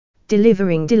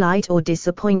delivering delight or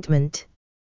disappointment.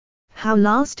 How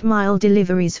last mile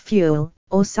deliveries fuel,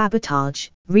 or sabotage,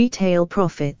 retail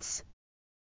profits.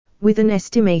 With an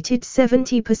estimated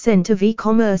 70% of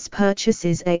e-commerce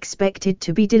purchases expected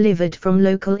to be delivered from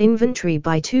local inventory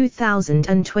by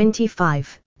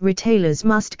 2025, retailers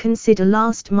must consider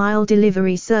last-mile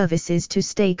delivery services to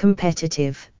stay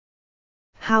competitive.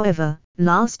 However,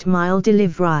 last-mile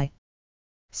delivery.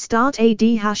 Start ad #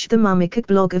 the Mumikak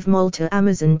blog of Malta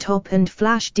Amazon top and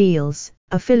flash deals,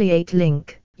 affiliate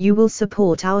link. You will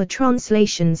support our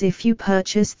translations if you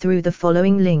purchase through the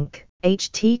following link.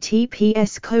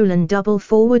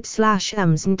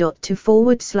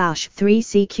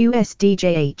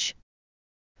 https://amazon.to/3cqsdjh.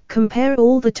 Compare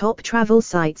all the top travel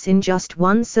sites in just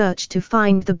one search to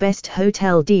find the best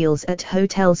hotel deals at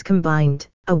Hotels Combined,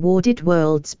 awarded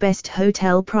world's best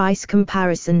hotel price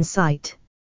comparison site.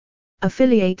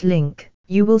 Affiliate link.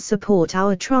 You will support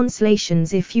our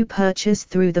translations if you purchase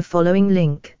through the following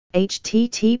link.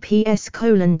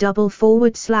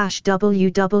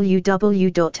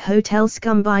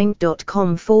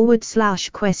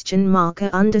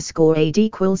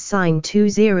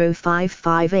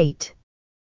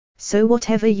 So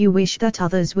whatever you wish that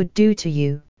others would do to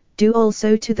you, do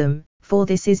also to them, for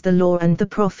this is the law and the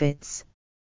prophets.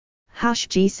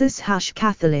 #Jesus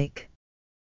 #Catholic.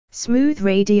 Smooth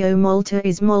Radio Malta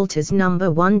is Malta's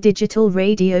 #1 digital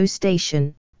radio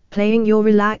station, playing your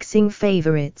relaxing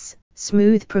favorites.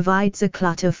 Smooth provides a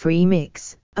clutter-free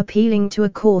mix, appealing to a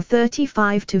core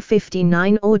 35 to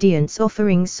 59 audience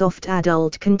offering soft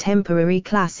adult contemporary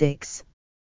classics.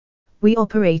 We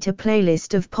operate a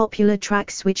playlist of popular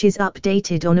tracks which is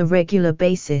updated on a regular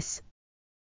basis.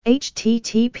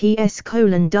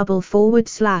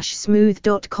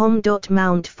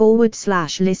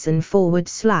 https://smooth.com.mount/listen/.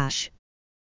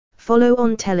 Follow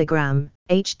on Telegram,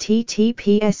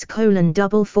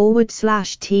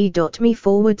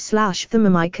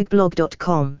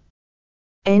 https://t.me/themumikakblog.com.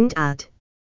 End ad.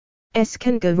 S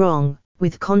can go wrong,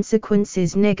 with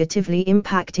consequences negatively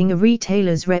impacting a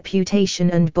retailer's reputation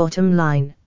and bottom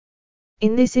line.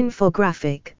 In this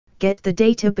infographic, get the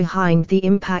data behind the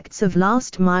impacts of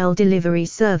last-mile delivery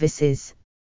services.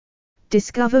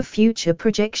 Discover future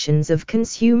projections of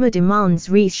consumer demands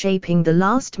reshaping the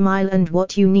last mile and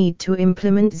what you need to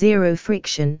implement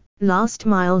zero-friction,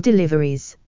 last-mile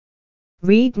deliveries.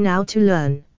 Read now to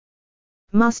learn.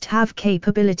 Must-have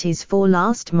capabilities for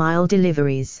last-mile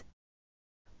deliveries.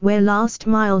 Where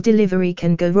last-mile delivery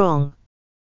can go wrong.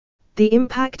 The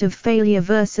impact of failure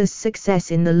versus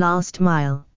success in the last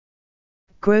mile.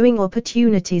 Growing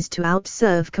opportunities to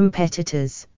outserve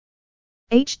competitors.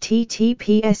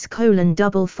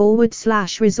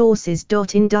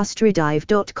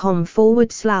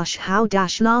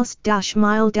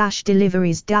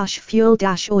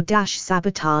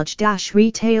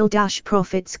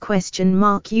 $UTM_source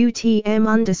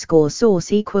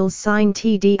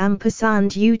 =TD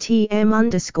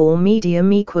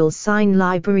 $UTM_medium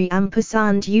library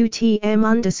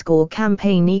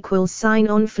 $UTM_campaign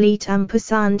 $on-fleet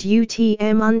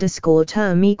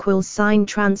 $UTM_term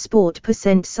 $transport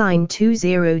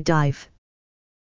 %20 dive